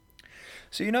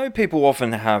So, people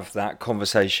often have that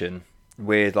conversation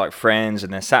with like friends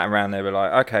and they're sat around there,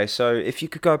 like, okay, so if you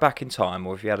could go back in time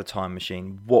or if you had a time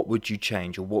machine, what would you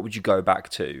change or what would you go back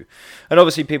to? And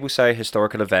obviously, people say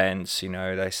historical events,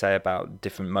 they say about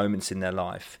different moments in their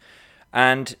life.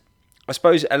 And I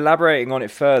suppose elaborating on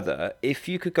it further, if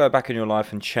you could go back in your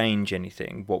life and change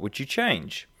anything, what would you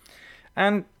change?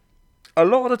 And a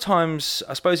lot of the times,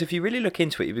 I suppose if you really look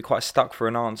into it, you'd be quite stuck for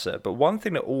an answer. But one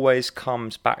thing that always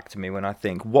comes back to me when I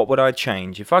think, what would I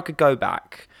change? If I could go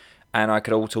back and I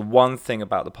could alter one thing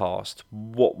about the past,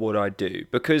 what would I do?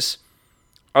 Because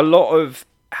a lot of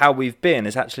how we've been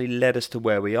has actually led us to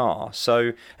where we are.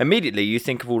 So immediately you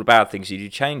think of all the bad things, you do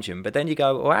change them. But then you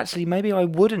go, well, actually, maybe I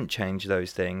wouldn't change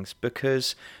those things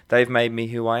because they've made me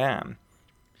who I am.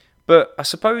 But I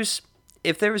suppose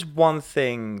if there is one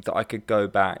thing that I could go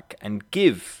back and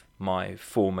give my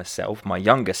former self, my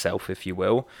younger self, if you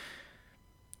will,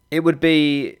 it would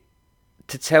be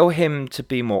to tell him to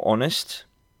be more honest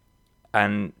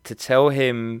and to tell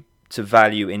him to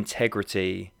value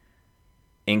integrity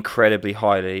incredibly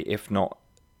highly, if not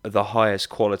the highest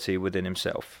quality within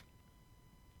himself.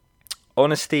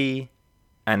 Honesty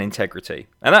and integrity.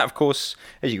 And that, of course,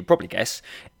 as you can probably guess,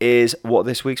 is what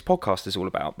this week's podcast is all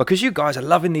about. Because you guys are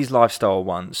loving these lifestyle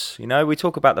ones. We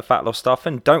talk about the fat loss stuff,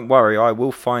 and don't worry, I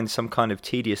will find some kind of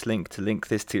tedious link to link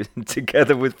this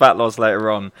together with fat loss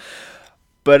later on.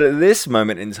 But at this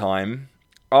moment in time,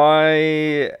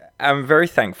 I am very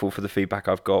thankful for the feedback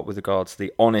I've got with regards to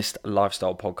the honest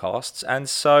lifestyle podcasts, and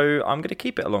so I'm going to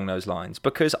keep it along those lines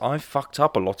because I've fucked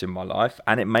up a lot in my life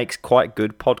and it makes quite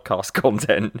good podcast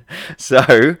content.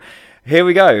 So here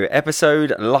we go,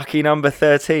 episode lucky number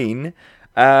 13.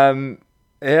 Here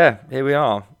we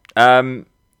are. And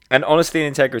honesty and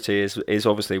integrity is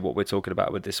obviously what we're talking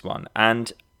about with this one.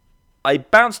 And I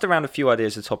bounced around a few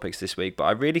ideas of topics this week, but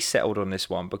I really settled on this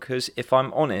one because if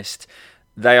I'm honest,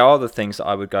 they are the things that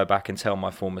I would go back and tell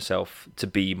my former self to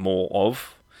be more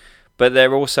of, but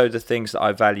they're also the things that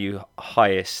I value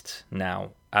highest now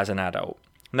as an adult.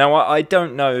 Now, I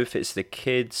don't know if it's the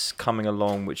kids coming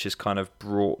along which has kind of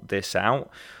brought this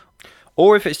out,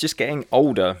 or if it's just getting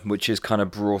older which has kind of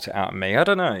brought it out of me. I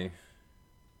don't know.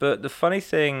 But the funny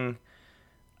thing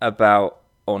about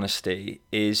honesty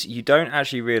is you don't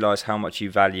actually realise how much you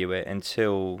value it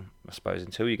until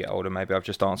you get older. Maybe I've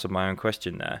just answered my own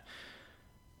question there.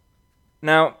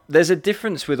 Now, there's a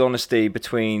difference with honesty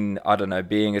between,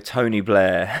 being a Tony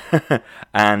Blair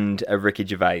and a Ricky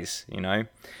Gervais,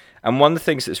 And one of the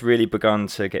things that's really begun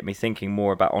to get me thinking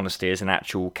more about honesty as an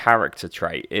actual character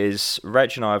trait is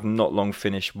Reg and I have not long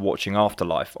finished watching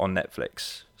Afterlife on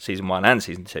Netflix, season 1 and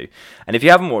season 2. And if you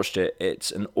haven't watched it,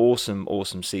 it's an awesome,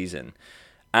 awesome season.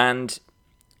 And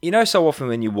so often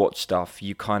when you watch stuff,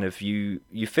 you kind of, you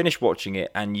finish watching it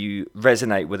and you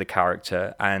resonate with a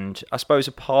character, and I suppose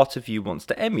a part of you wants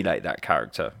to emulate that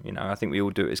character. I think we all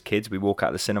do it as kids. We walk out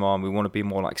of the cinema and we want to be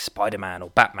more like Spider-Man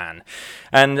or Batman.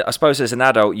 And I suppose as an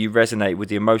adult, you resonate with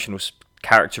the emotional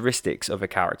characteristics of a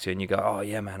character and you go, oh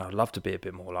yeah, man, I'd love to be a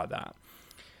bit more like that.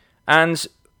 And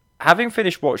having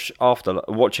finished watching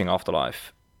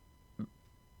Afterlife,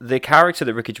 the character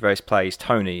that Ricky Gervais plays,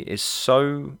 Tony, is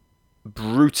so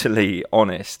brutally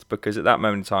honest because at that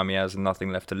moment in time he has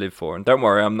nothing left to live for. And don't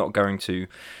worry, I'm not going to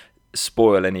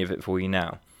spoil any of it for you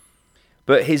now.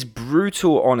 But his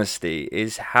brutal honesty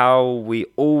is how we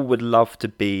all would love to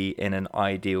be in an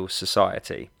ideal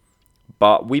society.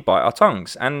 But we bite our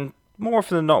tongues, and more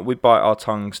often than not, we bite our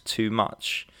tongues too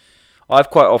much.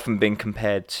 I've quite often been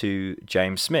compared to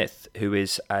James Smith, who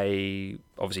is a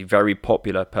obviously very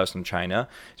popular personal trainer.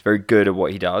 He's very good at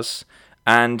what he does,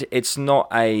 and it's not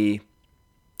an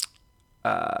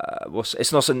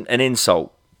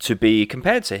insult to be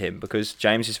compared to him because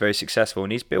James is very successful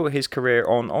and he's built his career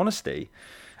on honesty.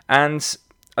 And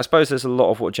I suppose there's a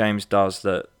lot of what James does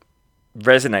that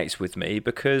resonates with me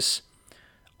because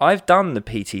I've done the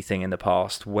PT thing in the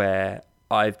past where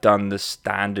I've done the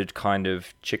standard kind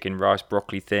of chicken, rice,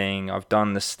 broccoli thing. I've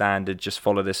done the standard just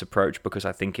follow this approach because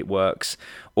I think it works.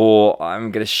 Or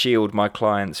I'm going to shield my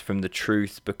clients from the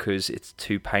truth because it's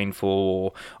too painful,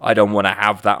 or I don't want to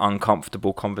have that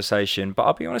uncomfortable conversation. But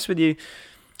I'll be honest with you,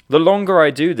 the longer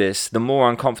I do this, the more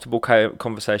uncomfortable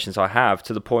conversations I have,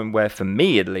 to the point where, for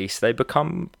me at least, they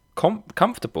become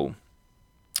comfortable.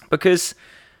 Because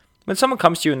when someone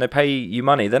comes to you and they pay you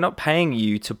money, they're not paying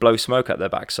you to blow smoke up their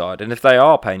backside. And if they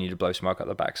are paying you to blow smoke up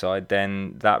their backside,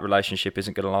 then that relationship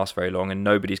isn't going to last very long and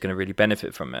nobody's going to really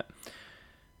benefit from it.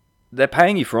 They're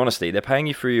paying you for honesty. They're paying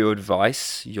you for your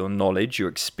advice, your knowledge, your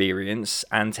experience,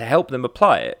 and to help them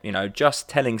apply it. Just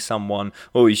telling someone,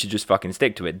 oh, you should just fucking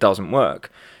stick to it, doesn't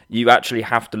work. You actually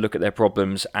have to look at their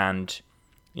problems and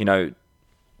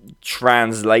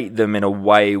translate them in a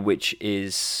way which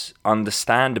is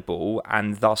understandable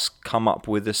and thus come up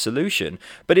with a solution.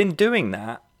 But in doing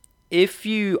that, if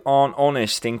you aren't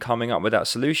honest in coming up with that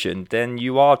solution, then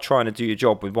you are trying to do your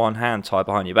job with one hand tied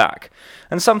behind your back.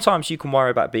 And sometimes you can worry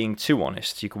about being too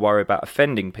honest. You can worry about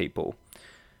offending people.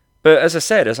 But as I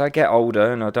said, as I get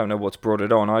older, and I don't know what's brought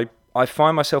it on, I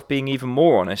find myself being even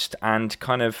more honest, and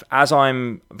kind of as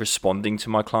I'm responding to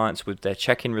my clients with their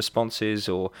check-in responses,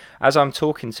 or as I'm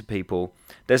talking to people,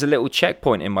 there's a little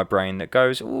checkpoint in my brain that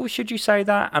goes, oh, should you say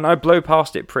that? And I blow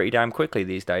past it pretty damn quickly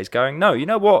these days, going, no, you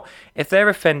know what? If they're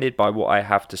offended by what I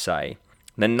have to say,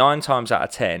 then 9 times out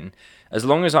of 10, as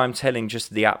long as I'm telling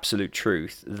just the absolute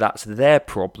truth, that's their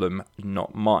problem,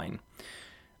 not mine.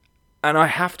 And I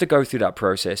have to go through that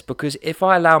process, because if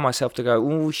I allow myself to go,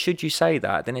 oh, should you say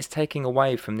that? Then it's taking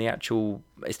away from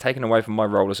my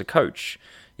role as a coach.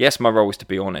 Yes, my role is to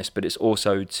be honest, but it's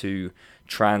also to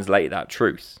translate that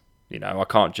truth. I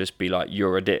can't just be like,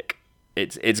 you're a dick.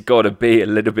 It's got to be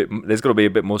there's got to be a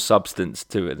bit more substance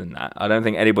to it than that. I don't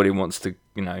think anybody wants to,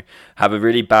 have a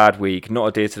really bad week, not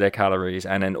adhere to their calories,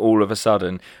 and then all of a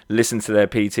sudden listen to their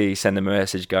PT send them a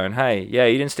message going, hey, yeah,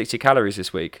 you didn't stick to your calories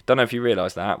this week. Don't know if you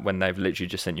realise that, when they've literally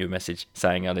just sent you a message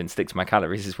saying I didn't stick to my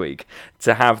calories this week,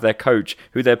 to have their coach,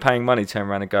 who they're paying money, turn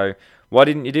around and go, why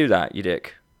didn't you do that, you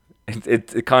dick?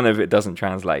 It doesn't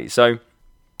translate. So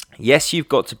yes, you've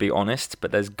got to be honest,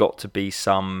 but there's got to be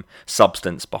some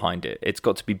substance behind it. It's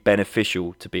got to be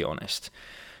beneficial to be honest.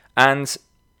 And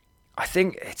I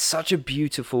think it's such a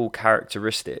beautiful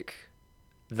characteristic,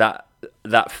 that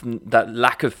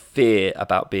lack of fear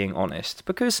about being honest.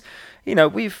 Because, I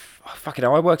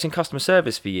worked in customer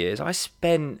service for years. I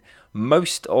spent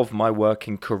most of my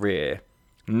working career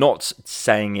not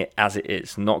saying it as it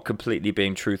is, not completely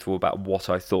being truthful about what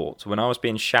I thought. When I was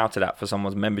being shouted at for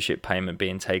someone's membership payment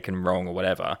being taken wrong or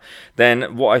whatever,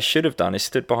 then what I should have done is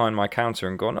stood behind my counter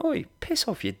and gone, oi, piss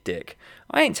off, you dick.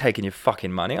 I ain't taking your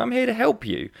fucking money. I'm here to help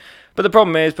you. But the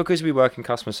problem is, because we work in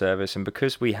customer service and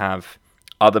because we have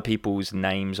other people's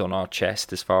names on our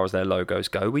chest as far as their logos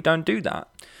go, we don't do that.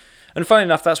 And funny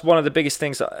enough, that's one of the biggest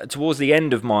things towards the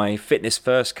end of my fitness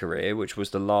first career, which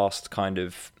was the last kind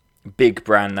of big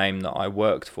brand name that I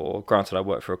worked for. Granted, I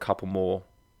worked for a couple more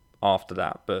after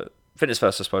that, but Fitness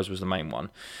First, I suppose, was the main one.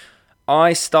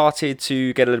 I started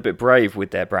to get a little bit brave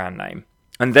with their brand name.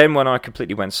 And then when I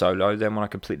completely went solo, then when I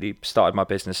completely started my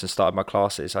business and started my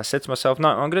classes, I said to myself, no,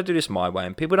 I'm going to do this my way,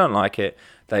 and people don't like it,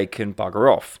 they can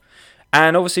bugger off.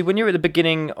 And obviously, when you're at the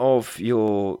beginning of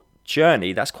your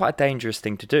journey, that's quite a dangerous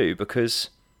thing to do, because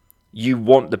you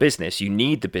want the business, you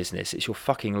need the business, it's your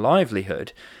fucking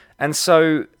livelihood. And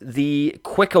so the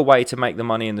quicker way to make the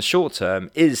money in the short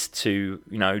term is to,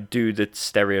 do the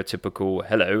stereotypical,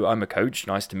 hello, I'm a coach,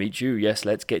 nice to meet you, yes,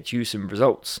 let's get you some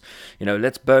results,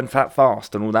 let's burn fat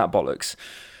fast and all that bollocks.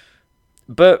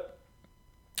 But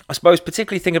I suppose,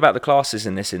 particularly thinking about the classes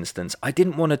in this instance, I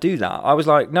didn't want to do that. I was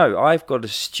like, no, I've got a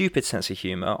stupid sense of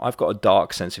humour, I've got a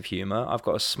dark sense of humour, I've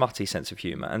got a smutty sense of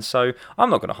humour, and so I'm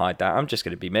not going to hide that, I'm just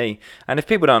going to be me. And if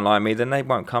people don't like me, then they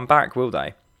won't come back, will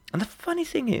they? And the funny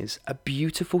thing is, a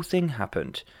beautiful thing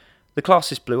happened. The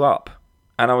classes blew up,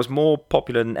 and I was more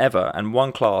popular than ever. And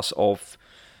one class of,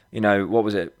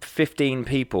 15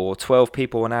 people or 12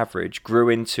 people on average grew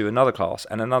into another class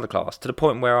and another class, to the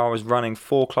point where I was running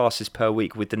 4 classes per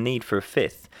week with the need for a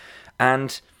 5th.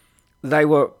 And they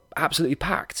were absolutely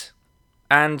packed.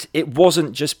 And it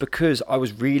wasn't just because I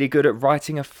was really good at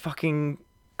writing a fucking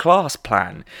class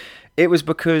plan. It was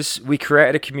because we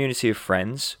created a community of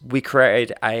friends, we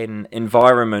created an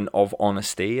environment of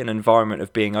honesty, an environment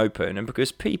of being open, and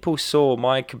because people saw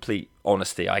my complete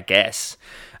honesty, I guess,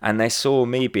 and they saw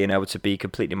me being able to be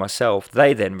completely myself,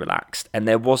 they then relaxed, and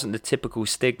there wasn't the typical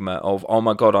stigma of, oh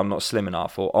my god, I'm not slim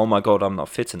enough, or oh my god, I'm not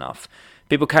fit enough.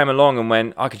 People came along and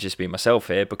went, I could just be myself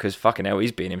here, because fucking hell,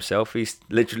 he's being himself. He's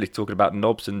literally talking about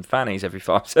knobs and fannies every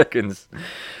 5 seconds.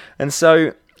 And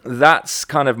so that's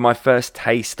kind of my first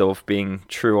taste of being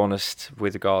true honest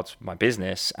with regards to my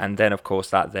business. And then, of course,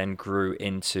 that then grew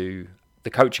into the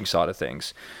coaching side of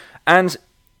things. And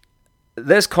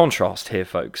there's contrast here,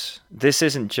 folks. This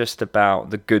isn't just about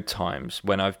the good times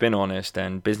when I've been honest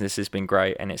and business has been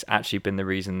great, and it's actually been the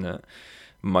reason that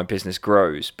my business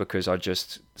grows, because I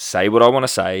just say what I want to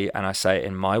say and I say it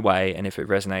in my way. And if it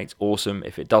resonates, awesome.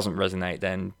 If it doesn't resonate,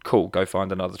 then cool, go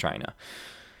find another trainer.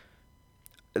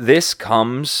 This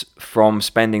comes from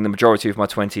spending the majority of my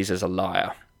 20s as a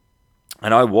liar.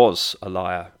 And I was a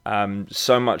liar.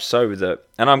 So much so that,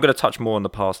 and I'm going to touch more on the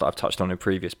past that I've touched on in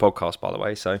previous podcasts, by the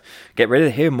way, so get ready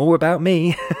to hear more about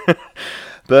me.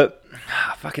 But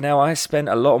fucking hell, I spent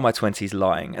a lot of my 20s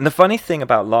lying. And the funny thing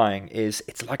about lying is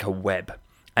it's like a web.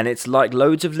 And it's like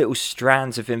loads of little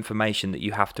strands of information that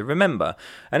you have to remember.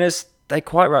 And as they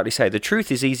quite rightly say, the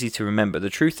truth is easy to remember. The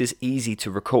truth is easy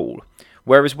to recall.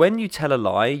 Whereas when you tell a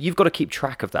lie, you've got to keep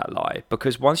track of that lie.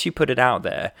 Because once you put it out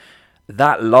there,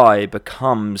 that lie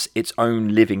becomes its own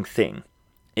living thing.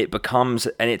 It becomes,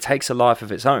 and it takes a life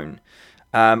of its own.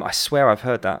 I swear I've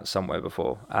heard that somewhere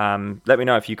before. Let me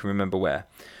know if you can remember where.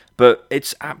 But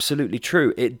it's absolutely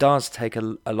true. It does take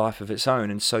a life of its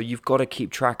own. And so you've got to keep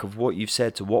track of what you've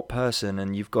said to what person,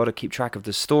 and you've got to keep track of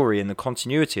the story and the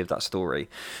continuity of that story.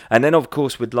 And then, of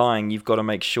course, with lying, you've got to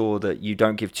make sure that you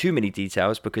don't give too many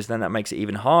details, because then that makes it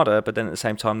even harder, but then at the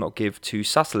same time not give too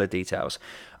subtler details.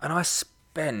 And I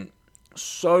spent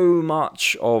so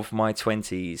much of my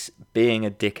 20s being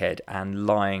a dickhead and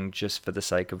lying just for the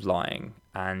sake of lying,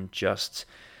 and just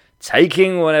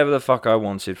taking whatever the fuck I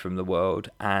wanted from the world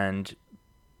and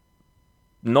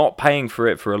not paying for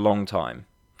it for a long time.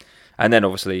 And then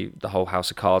obviously the whole house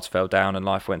of cards fell down and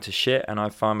life went to shit, and I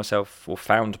found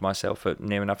myself at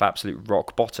near enough absolute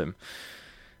rock bottom.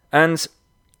 And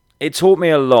it taught me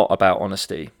a lot about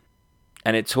honesty.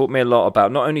 And it taught me a lot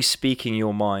about not only speaking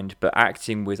your mind, but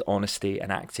acting with honesty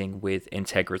and acting with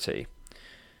integrity.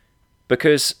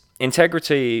 Because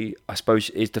integrity, I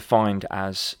suppose, is defined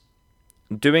as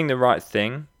doing the right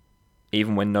thing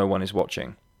even when no one is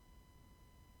watching.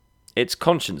 It's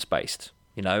conscience-based.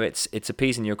 You know, it's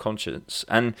appeasing your conscience.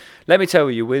 And let me tell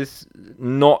you, with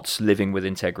not living with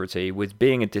integrity, with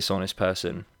being a dishonest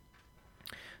person,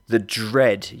 the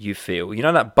dread you feel, you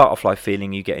know that butterfly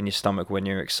feeling you get in your stomach when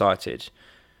you're excited?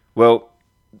 Well,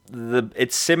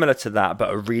 it's similar to that,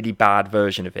 but a really bad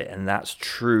version of it, and that's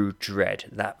true dread.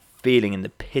 That feeling in the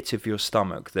pit of your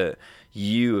stomach that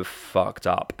you have fucked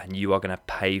up and you are going to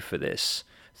pay for this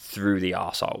through the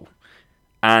arsehole.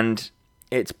 And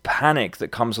it's panic that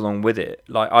comes along with it.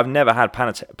 Like, I've never had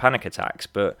panic attacks,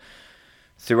 but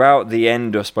throughout the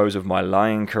end, I suppose, of my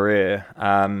lying career,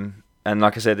 and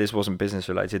like I said, this wasn't business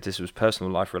related, this was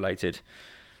personal life related,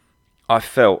 I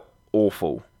felt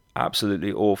awful,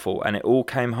 absolutely awful, and it all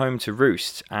came home to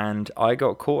roost, and I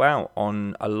got caught out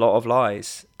on a lot of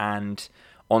lies, and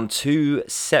on 2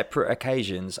 separate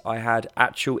occasions I had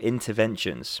actual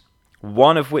interventions,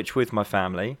 one of which with my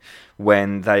family,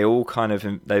 when they all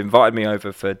they invited me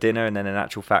over for dinner, and then in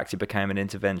actual fact it became an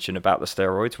intervention about the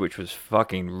steroids, which was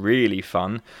fucking really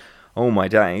fun. All my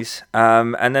days.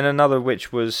 And then another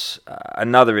which was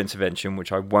another intervention,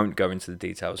 which I won't go into the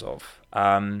details of.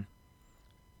 And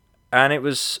it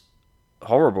was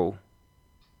horrible.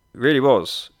 It really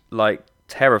was. Like,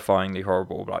 terrifyingly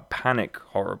horrible. Like, panic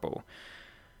horrible.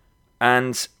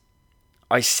 And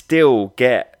I still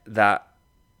get that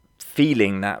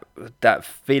feeling, that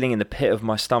feeling in the pit of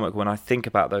my stomach when I think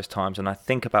about those times, and I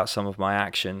think about some of my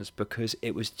actions, because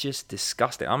it was just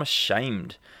disgusting. I'm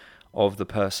ashamed of the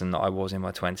person that I was in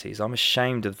my 20s. I'm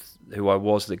ashamed of who I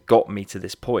was that got me to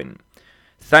this point.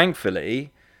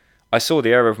 Thankfully, I saw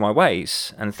the error of my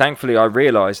ways, and thankfully I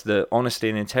realised that honesty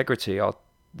and integrity are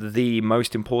the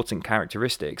most important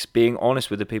characteristics. Being honest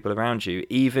with the people around you,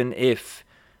 even if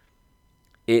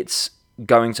it's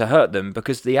going to hurt them,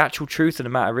 because the actual truth of the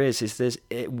matter is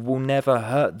it will never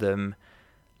hurt them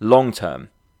long term.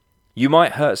 You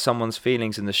might hurt someone's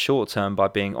feelings in the short term by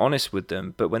being honest with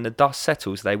them, but when the dust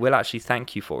settles, they will actually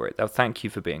thank you for it. They'll thank you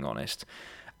for being honest.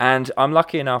 And I'm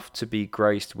lucky enough to be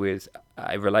graced with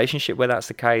a relationship where that's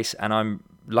the case, and I'm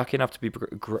lucky enough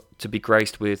to be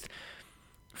graced with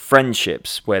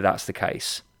friendships where that's the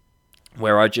case,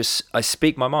 where I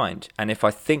speak my mind, and if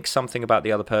I think something about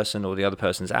the other person or the other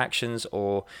person's actions,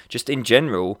 or just in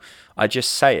general, I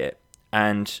just say it.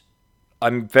 And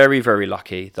I'm very, very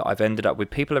lucky that I've ended up with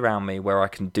people around me where I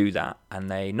can do that, and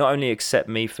they not only accept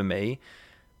me for me,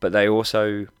 but they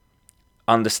also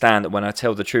understand that when I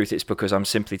tell the truth, it's because I'm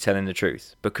simply telling the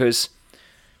truth. Because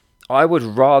I would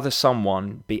rather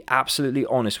someone be absolutely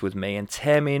honest with me and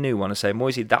tear me a new one and say,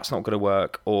 Moisey, that's not going to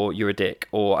work, or you're a dick,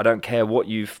 or I don't care what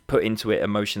you've put into it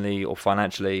emotionally or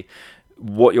financially,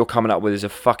 what you're coming up with is a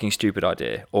fucking stupid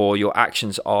idea, or your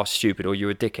actions are stupid, or you're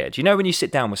a dickhead. You know when you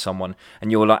sit down with someone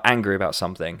and you're like angry about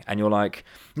something, and you're like,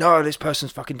 no, this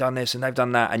person's fucking done this and they've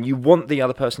done that, and you want the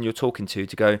other person you're talking to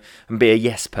go and be a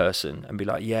yes person and be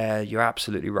like, yeah, you're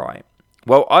absolutely right.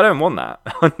 Well, I don't want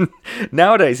that.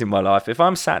 Nowadays in my life, if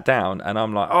I'm sat down and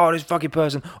I'm like, oh, this fucking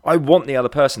person, I want the other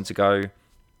person to go,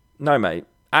 no, mate,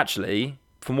 actually,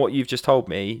 from what you've just told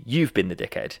me, you've been the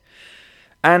dickhead.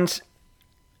 And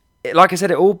like I said,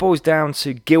 it all boils down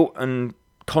to guilt and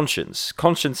conscience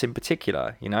in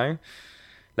particular, you know?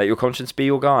 Let your conscience be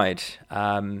your guide.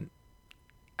 And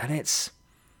it's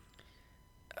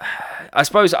I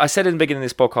suppose I said in the beginning of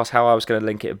this podcast how I was going to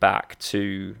link it back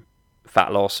to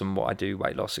fat loss and what I do,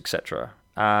 weight loss, etc.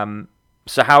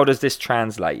 So how does this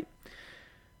translate?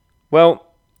 Well,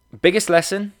 biggest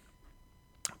lesson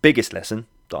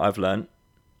that I've learned: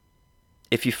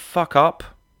 if you fuck up,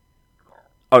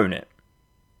 own it.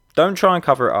 Don't try and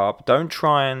cover it up. Don't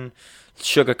try and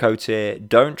sugarcoat it.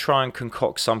 Don't try and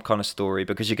concoct some kind of story,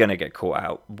 because you're going to get caught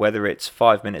out. Whether it's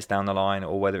 5 minutes down the line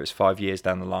or whether it's 5 years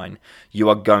down the line, you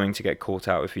are going to get caught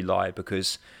out if you lie,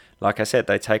 because, like I said,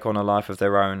 they take on a life of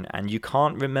their own, and you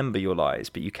can't remember your lies,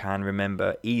 but you can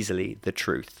remember easily the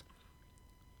truth.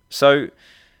 So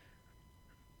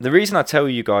the reason I tell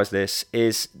you guys this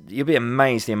is you'll be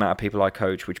amazed the amount of people I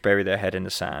coach which bury their head in the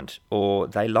sand, or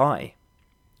they lie.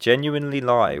 Genuinely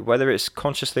lie, whether it's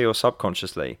consciously or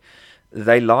subconsciously.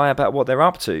 They lie about what they're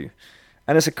up to.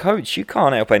 And as a coach, you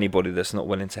can't help anybody that's not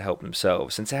willing to help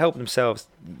themselves. And to help themselves,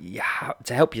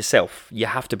 to help yourself, you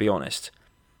have to be honest.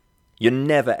 You're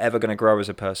never ever going to grow as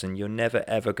a person. You're never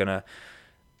ever going to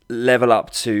level up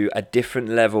to a different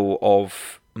level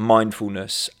of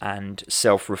mindfulness and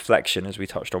self-reflection, as we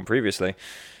touched on previously,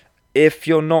 if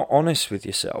you're not honest with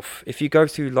yourself. If you go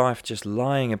through life just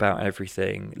lying about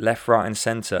everything, left, right, and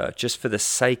center, just for the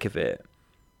sake of it,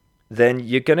 then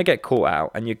you're gonna get caught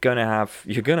out, and you're gonna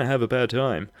have a bad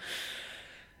time.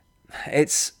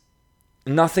 It's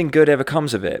nothing good ever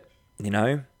comes of it, you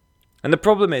know. And the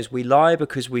problem is, we lie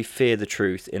because we fear the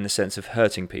truth, in the sense of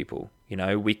hurting people. You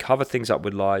know, we cover things up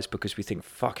with lies because we think,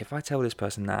 fuck, if I tell this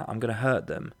person that, I'm gonna hurt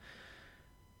them.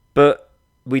 But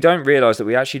we don't realise that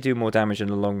we actually do more damage in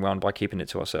the long run by keeping it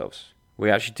to ourselves. We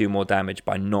actually do more damage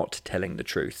by not telling the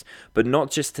truth. But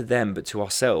not just to them, but to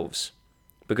ourselves.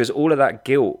 Because all of that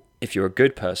guilt, if you're a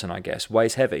good person, I guess,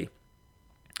 weighs heavy.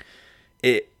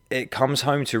 It comes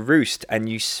home to roost, and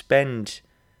you spend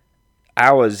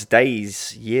hours,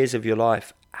 days, years of your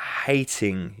life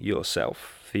hating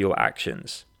yourself for your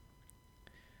actions.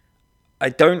 I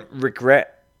don't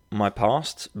regret my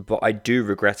past, but I do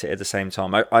regret it at the same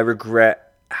time. I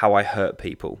regret how I hurt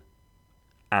people,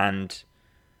 and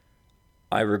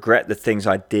I regret the things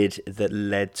I did that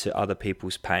led to other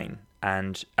people's pain.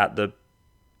 And at the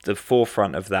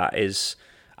forefront of that is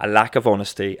a lack of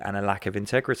honesty and a lack of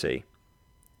integrity.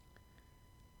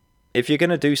 If you're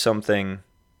going to do something,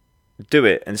 do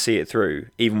it and see it through,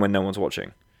 even when no one's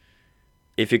watching.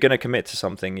 If you're going to commit to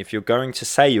something, if you're going to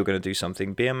say you're going to do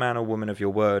something, be a man or woman of your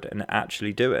word and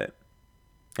actually do it.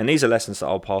 And these are lessons that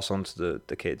I'll pass on to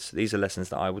the kids. These are lessons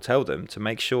that I will tell them to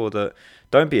make sure that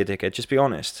don't be a dickhead, just be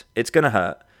honest. It's going to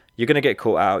hurt. You're going to get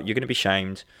caught out. You're going to be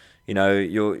shamed. You know,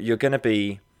 you're going to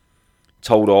be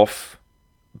told off.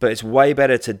 But it's way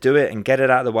better to do it and get it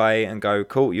out of the way and go,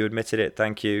 cool, you admitted it,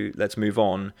 thank you, let's move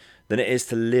on, than it is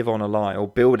to live on a lie or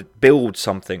build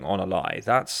something on a lie.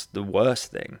 That's the worst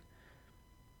thing.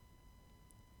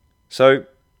 So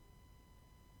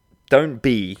don't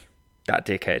be that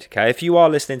dickhead, okay? If you are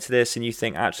listening to this and you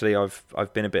think, actually,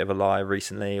 I've been a bit of a liar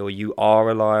recently, or you are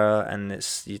a liar and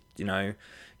it's you know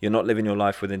you're not living your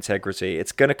life with integrity,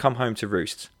 it's going to come home to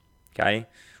roost, okay?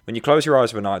 When you close your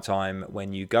eyes for night time,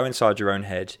 when you go inside your own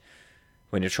head,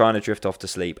 when you're trying to drift off to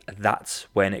sleep, that's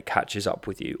when it catches up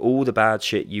with you. All the bad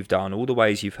shit you've done, all the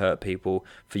ways you've hurt people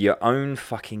for your own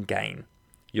fucking gain,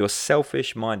 your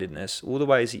selfish mindedness, all the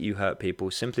ways that you hurt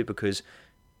people simply because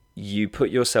you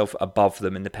put yourself above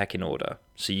them in the pecking order.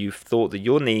 So you thought that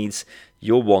your needs,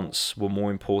 your wants were more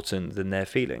important than their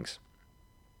feelings.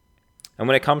 And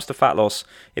when it comes to fat loss,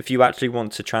 if you actually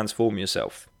want to transform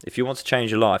yourself, if you want to change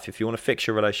your life, if you want to fix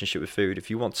your relationship with food, if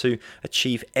you want to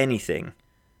achieve anything,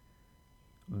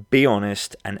 be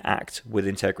honest and act with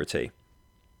integrity.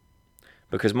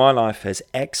 Because my life has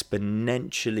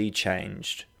exponentially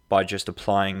changed by just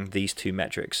applying these two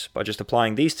metrics, by just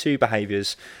applying these two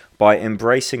behaviors, by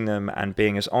embracing them and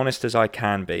being as honest as I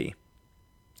can be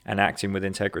and acting with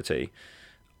integrity.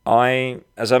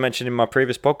 As I mentioned in my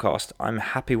previous podcast, I'm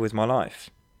happy with my life.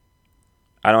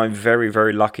 And I'm very,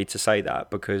 very lucky to say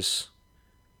that, because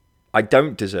I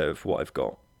don't deserve what I've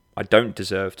got. I don't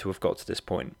deserve to have got to this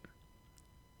point.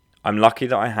 I'm lucky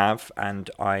that I have,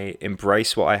 and I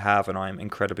embrace what I have, and I'm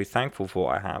incredibly thankful for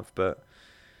what I have. But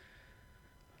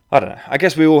I don't know. I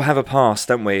guess we all have a past,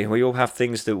 don't we? We all have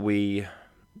things that we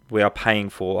are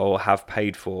paying for or have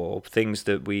paid for, or things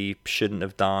that we shouldn't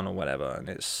have done or whatever. And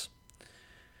it's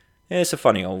a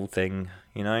funny old thing,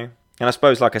 you know? And I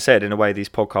suppose, like I said, in a way, these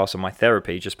podcasts are my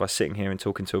therapy, just by sitting here and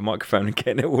talking to a microphone and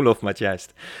getting it all off my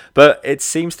chest. But it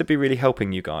seems to be really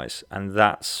helping you guys. And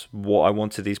that's what I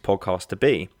wanted these podcasts to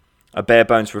be. A bare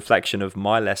bones reflection of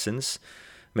my lessons.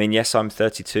 I mean, yes, I'm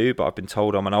 32, but I've been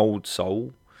told I'm an old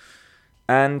soul.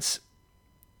 And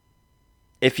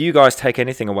if you guys take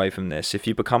anything away from this, if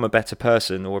you become a better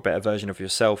person or a better version of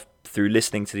yourself through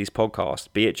listening to these podcasts,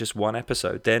 be it just one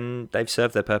episode, then they've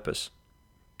served their purpose.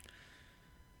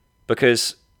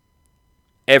 Because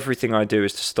everything I do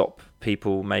is to stop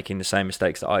people making the same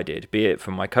mistakes that I did, be it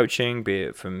from my coaching, be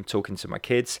it from talking to my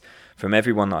kids, from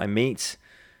everyone that I meet.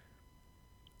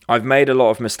 I've made a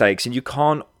lot of mistakes, and you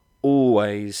can't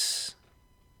always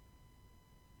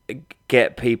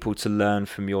get people to learn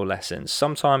from your lessons.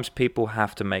 Sometimes people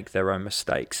have to make their own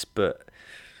mistakes, but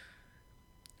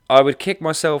I would kick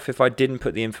myself if I didn't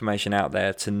put the information out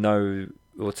there to know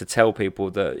or to tell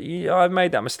people that, yeah, I've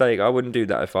made that mistake. I wouldn't do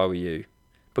that if I were you.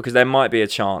 Because there might be a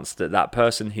chance that that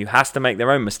person who has to make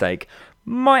their own mistake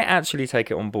might actually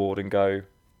take it on board and go,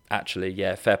 actually,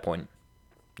 yeah, fair point.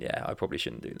 Yeah, I probably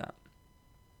shouldn't do that.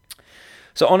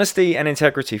 So honesty and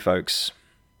integrity, folks.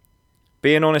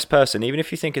 Be an honest person, even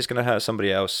if you think it's going to hurt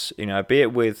somebody else. Be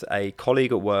it with a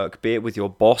colleague at work, be it with your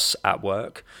boss at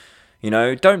work.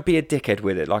 Don't be a dickhead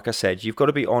with it. Like I said, you've got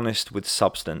to be honest with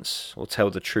substance, or tell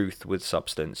the truth with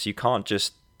substance. You can't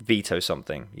just veto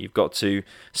something. You've got to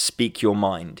speak your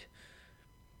mind.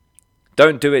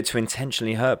 Don't do it to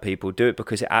intentionally hurt people. Do it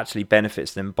because it actually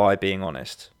benefits them by being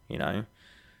honest,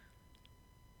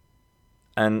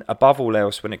 And above all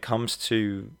else, when it comes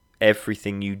to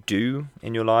everything you do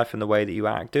in your life and the way that you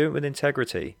act, do it with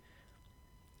integrity.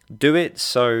 Do it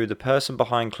so the person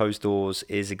behind closed doors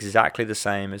is exactly the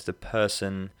same as the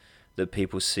person that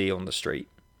people see on the street.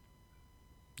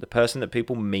 The person that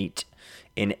people meet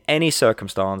in any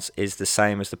circumstance is the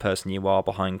same as the person you are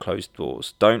behind closed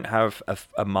doors. Don't have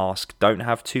a mask. Don't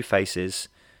have two faces.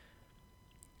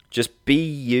 Just be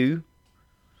you,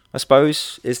 I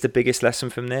suppose, is the biggest lesson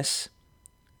from this.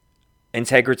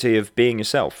 Integrity of being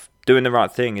yourself. Doing the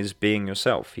right thing is being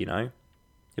yourself,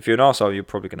 If you're an arsehole, you're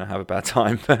probably going to have a bad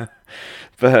time.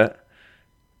 But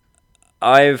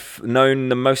I've known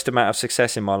the most amount of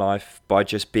success in my life by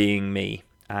just being me.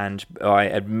 And by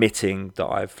admitting that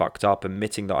I've fucked up,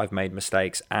 admitting that I've made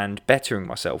mistakes, and bettering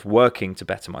myself, working to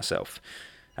better myself.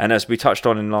 And as we touched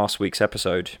on in last week's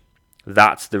episode,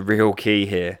 that's the real key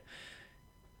here.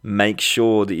 Make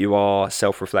sure that you are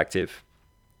self-reflective.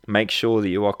 Make sure that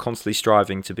you are constantly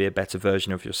striving to be a better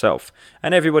version of yourself.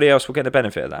 And everybody else will get the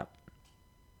benefit of that.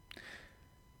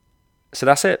 So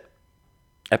that's it.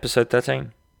 Episode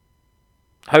 13.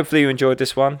 Hopefully you enjoyed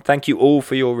this one. Thank you all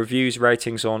for your reviews,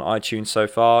 ratings on iTunes so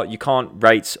far. You can't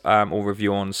rate or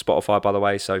review on Spotify, by the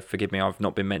way, so forgive me, I've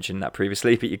not been mentioning that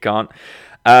previously, but you can't.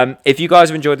 If you guys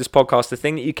have enjoyed this podcast, the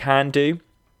thing that you can do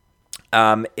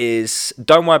is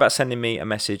don't worry about sending me a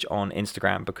message on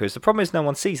Instagram, because the problem is no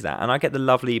one sees that, and I get the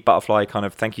lovely butterfly kind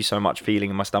of thank you so much feeling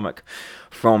in my stomach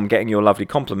from getting your lovely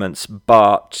compliments,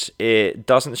 but it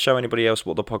doesn't show anybody else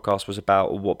what the podcast was about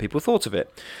or what people thought of it.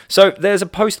 So there's a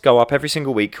post go up every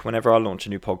single week whenever I launch a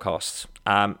new podcast.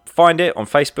 Find it on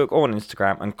Facebook or on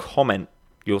Instagram and comment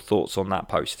your thoughts on that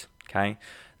post. Okay,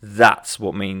 that's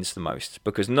what means the most,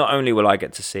 because not only will I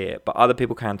get to see it, but other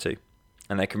people can too,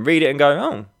 and they can read it and go,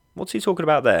 oh, what's he talking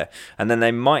about there? And then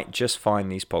they might just find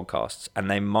these podcasts,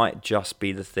 and they might just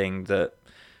be the thing that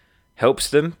helps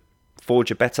them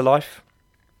forge a better life.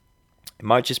 It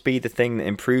might just be the thing that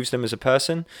improves them as a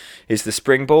person, is the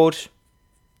springboard,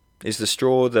 is the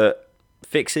straw that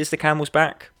fixes the camel's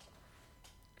back.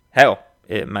 Hell,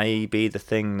 it may be the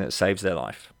thing that saves their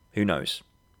life. Who knows?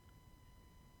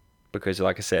 Because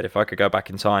like I said, if I could go back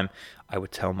in time, I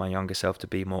would tell my younger self to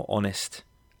be more honest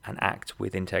and act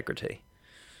with integrity.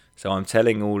 So I'm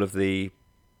telling all of the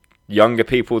younger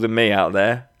people than me out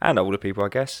there, and older people, I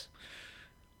guess,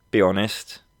 be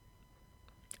honest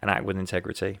and act with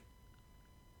integrity.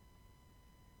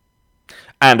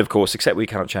 And of course, accept what you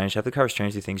cannot change, have the courage to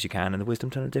change the things you can, and the wisdom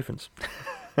to know the difference.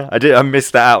 I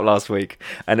missed that out last week,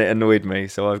 and it annoyed me,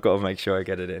 so I've got to make sure I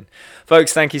get it in.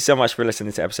 Folks, thank you so much for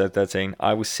listening to episode 13.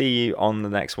 I will see you on the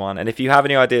next one. And if you have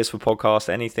any ideas for podcasts,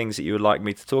 any things that you would like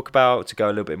me to talk about, to go a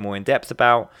little bit more in depth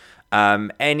about,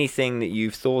 anything that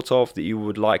you've thought of that you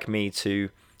would like me to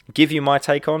give you my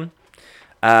take on,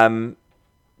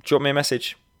 drop me a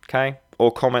message, okay?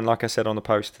 Or comment, like I said, on the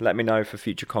post. Let me know for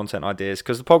future content ideas,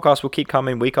 because the podcast will keep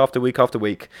coming week after week after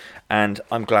week, and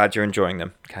I'm glad you're enjoying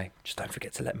them, okay? Just don't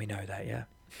forget to let me know that,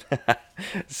 yeah?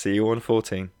 See you on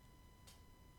 14.